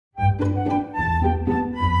Hello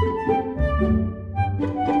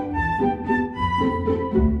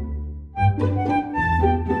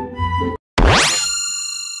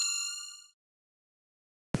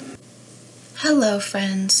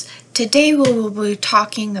friends, today we will be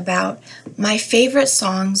talking about my favorite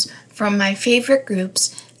songs from my favorite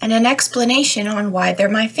groups and an explanation on why they're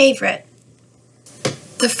my favorite.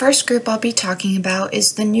 The first group I'll be talking about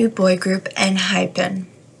is the new boy group ENHYPEN.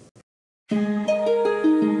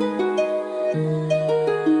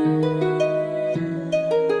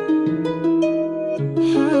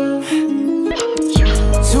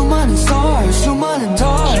 수많은 썰, 수많은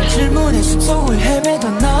덜 질문에 숨통을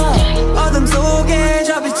헤매던 나 어둠 속에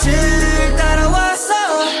저 빛을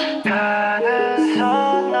따라왔어 가는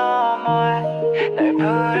선 너머에 널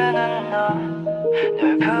부르는 널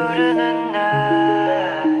부르는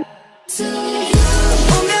날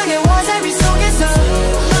운명의 와사비 속에서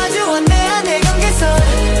마주한 내 안의 경계선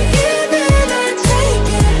Give it or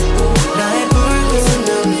take it 나의 붉은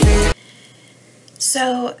눈빛.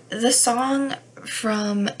 So the song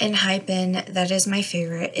from ENHYPEN that is my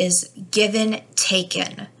favorite is Given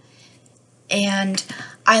Taken, and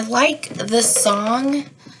I like the song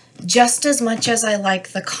just as much as I like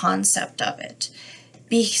the concept of it,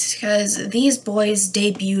 because these boys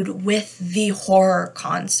debuted with the horror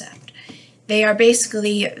concept. They are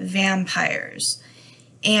basically vampires,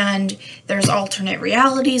 and there's alternate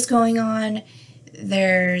realities going on.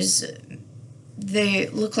 They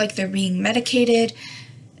look like they're being medicated.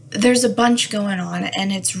 There's a bunch going on,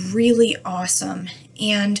 and it's really awesome,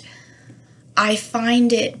 and I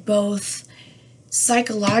find it both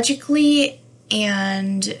psychologically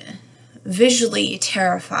and visually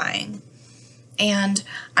terrifying, and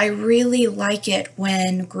I really like it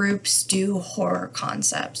when groups do horror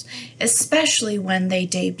concepts, especially when they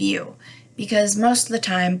debut, because most of the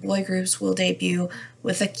time boy groups will debut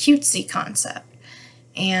with a cutesy concept,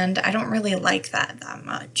 and I don't really like that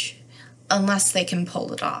much, unless they can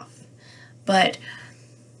pull it off. But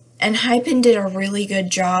ENHYPEN did a really good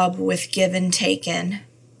job with Given Taken,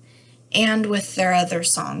 and with their other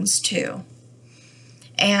songs too.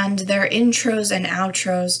 And their intros and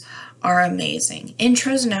outros are amazing.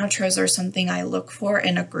 Intros and outros are something I look for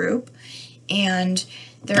in a group, and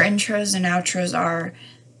their intros and outros are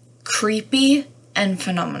creepy and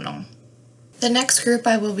phenomenal. The next group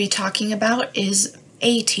I will be talking about is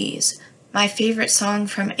ATEEZ. My favorite song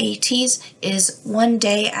from ATEEZ is One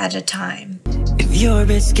Day at a Time. If you're a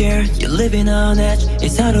bit scared, you're living on edge,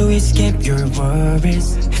 it's how to escape your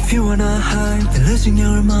worries. If you wanna hide, you're losing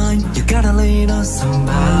your mind, you gotta lean on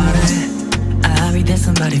somebody. I'll be that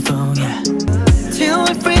somebody for ya. Till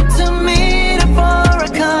we're free to meet up for a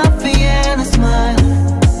coffee and a smile.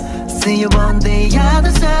 See you one day at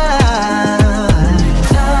the side.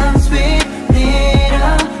 Times we need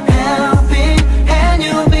a helping and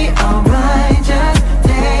you'll be alright. Just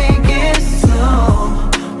take it slow,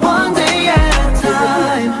 one day at a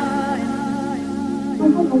time.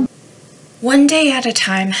 One Day at a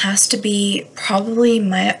Time has to be probably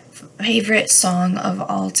my favorite song of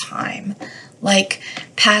all time. Like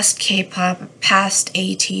past K-pop, past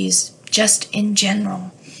ATEEZ, just in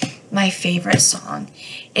general, my favorite song.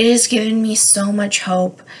 It has given me so much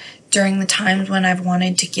hope during the times when I've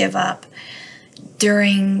wanted to give up,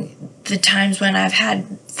 during the times when I've had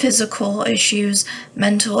physical issues,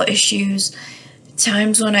 mental issues,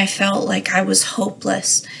 times when I felt like I was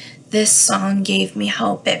hopeless. This song gave me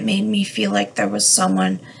hope. It made me feel like there was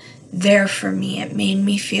someone there for me. It made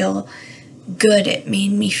me feel good. It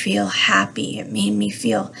made me feel happy. It made me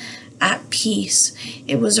feel at peace.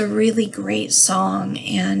 It was a really great song,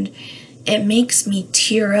 and it makes me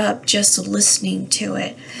tear up just listening to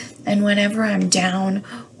it. And whenever I'm down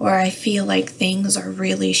or I feel like things are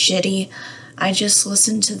really shitty, I just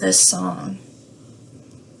listen to this song.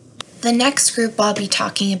 The next group I'll be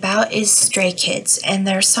talking about is Stray Kids and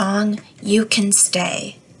their song You Can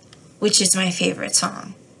Stay, which is my favorite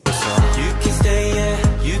song. You can stay,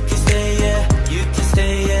 yeah, you can stay, yeah, you can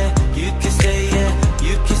stay, yeah, you can stay, yeah,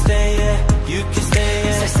 you can stay, yeah, you can stay,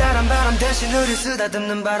 yeah. 쌀쌀한 바람 대신 우릴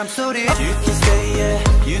쓰다듬는 바람 소리. You can stay, yeah,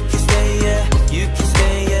 you can stay, yeah, you can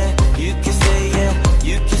stay, yeah, you can stay, yeah,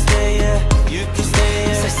 you can stay, yeah, you can stay,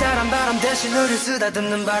 yeah. 쌀쌀한 바람 대신 우릴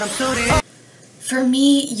쓰다듬는 바람 소리. For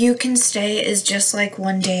me, You Can Stay is just like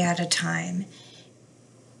One Day at a Time.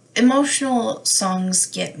 Emotional songs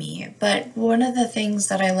get me, but one of the things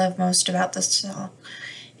that I love most about this song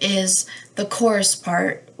is the chorus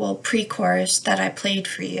part, well, pre-chorus that I played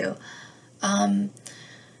for you.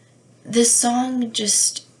 This song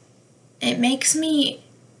just, it makes me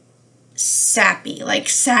sappy, like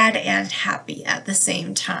sad and happy at the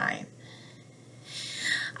same time.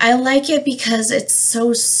 I like it because it's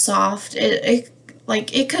so soft. It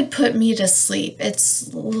could put me to sleep.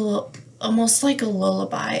 It's almost like a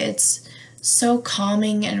lullaby. It's so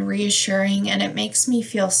calming and reassuring, and it makes me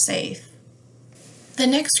feel safe. The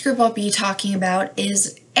next group I'll be talking about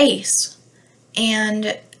is ACE,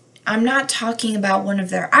 and I'm not talking about one of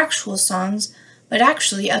their actual songs, but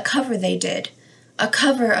actually a cover they did. A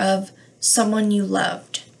cover of Someone You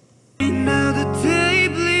Loved. Now the day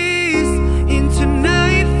bleeds into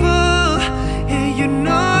nightfall, and you're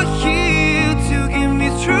not here to get me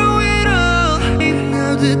through it all.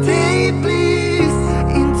 Now the day bleeds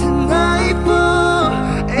into nightfall,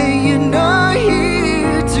 and you're not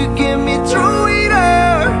here to get me through it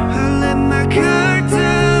all. I let my guard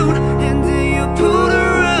down, and then you pulled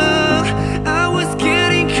her up. I was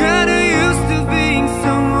getting kinda used to being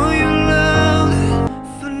someone you loved.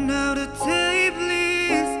 For now the day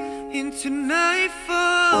bleeds into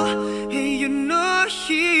nightfall, and you're not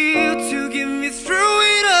here to get me through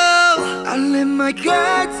it all. I let my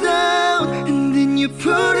guard down, and then you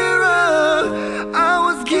put her up. I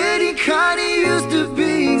was getting kinda used to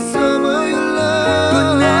being someone you love. But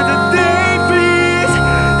now the day bleeds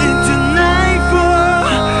into nightfall,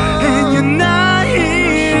 and you're not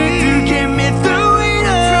here to get me through it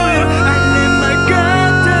all. I let my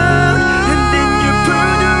guard down, and then you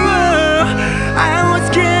put her up. I was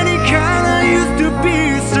getting kinda used to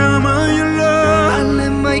being someone you love. I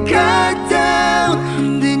let my guard down,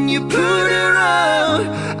 and then you put her up.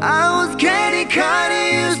 I was getting kinda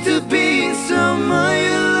used to being someone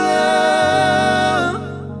you love.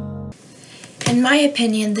 In my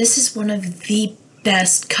opinion, this is one of the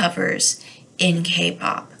best covers in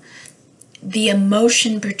K-pop. The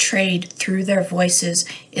emotion portrayed through their voices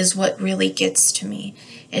is what really gets to me.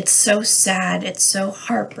 It's so sad, it's so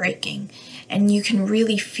heartbreaking, and you can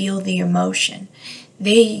really feel the emotion.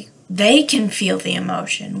 They can feel the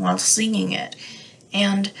emotion while singing it,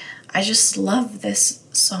 and I just love this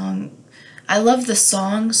song. I love the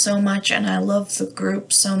song so much, and I love the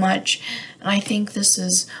group so much, and I think this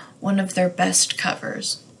is one of their best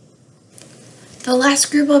covers. The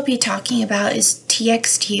last group I'll be talking about is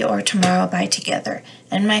TXT, or Tomorrow by Together,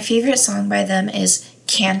 and my favorite song by them is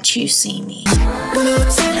Can't You See Me.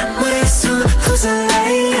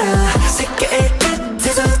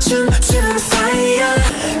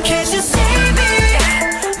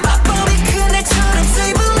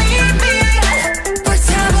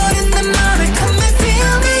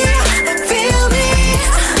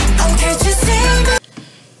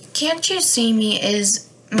 Can't You See Me is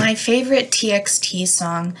my favorite TXT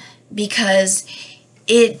song because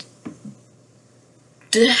it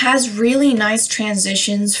has really nice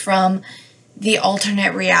transitions from the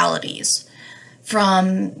alternate realities,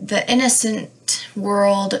 from the innocent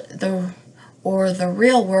world, the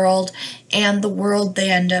real world, and the world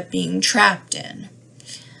they end up being trapped in.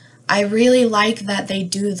 I really like that they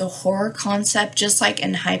do the horror concept just like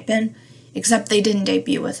in Hypen, except they didn't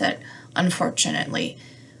debut with it, unfortunately.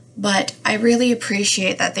 But I really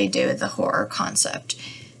appreciate that they do the horror concept.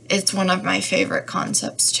 It's one of my favorite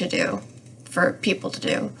concepts to do, for people to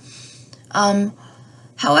do.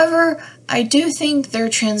 However, I do think their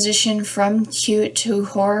transition from cute to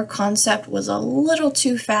horror concept was a little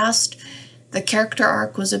too fast. The character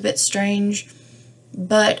arc was a bit strange,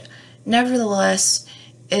 but nevertheless,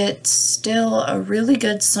 it's still a really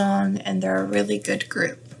good song and they're a really good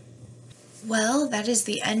group. Well, that is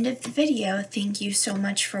the end of the video. Thank you so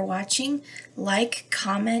much for watching. Like,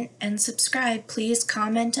 comment, and subscribe. Please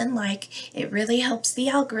comment and like. It really helps the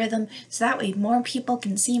algorithm so that way more people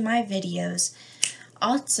can see my videos.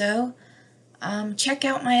 Also, check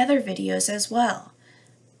out my other videos as well.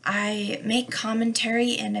 I make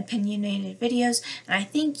commentary and opinionated videos, and I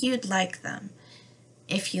think you'd like them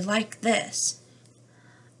if you like this.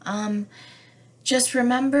 Just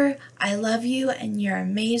remember, I love you and you're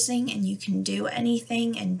amazing and you can do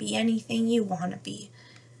anything and be anything you want to be.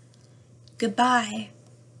 Goodbye.